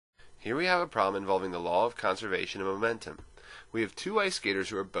Here we have a problem involving the law of conservation of momentum. We have two ice skaters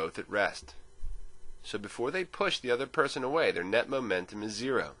who are both at rest. So before they push the other person away, their net momentum is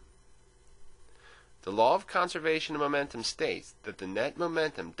zero. The law of conservation of momentum states that the net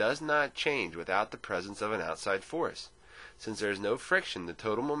momentum does not change without the presence of an outside force. Since there is no friction, the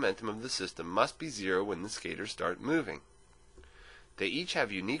total momentum of the system must be zero when the skaters start moving. They each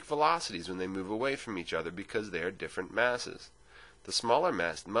have unique velocities when they move away from each other because they are different masses. The smaller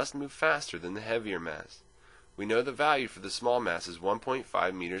mass must move faster than the heavier mass. We know the value for the small mass is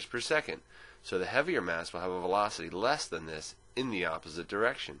 1.5 meters per second, so the heavier mass will have a velocity less than this in the opposite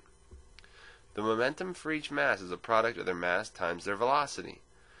direction. The momentum for each mass is a product of their mass times their velocity.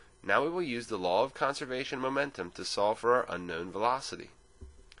 Now we will use the law of conservation of momentum to solve for our unknown velocity.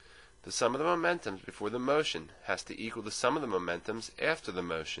 The sum of the momentums before the motion has to equal the sum of the momentums after the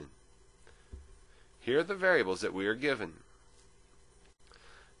motion. Here are the variables that we are given.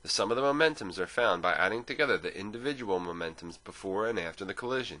 The sum of the momentums are found by adding together the individual momentums before and after the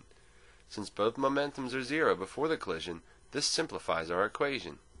collision. Since both momentums are zero before the collision, this simplifies our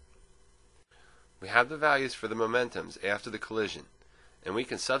equation. We have the values for the momentums after the collision, and we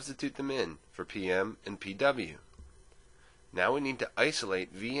can substitute them in for Pm and Pw. Now we need to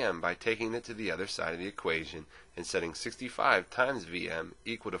isolate Vm by taking it to the other side of the equation and setting 65 times Vm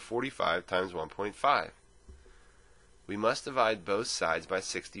equal to 45 times 1.5. We must divide both sides by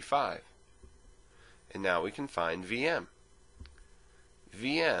 65. And now we can find Vm.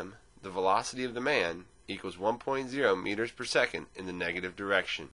 Vm, the velocity of the man, equals 1.0 meters per second in the negative direction.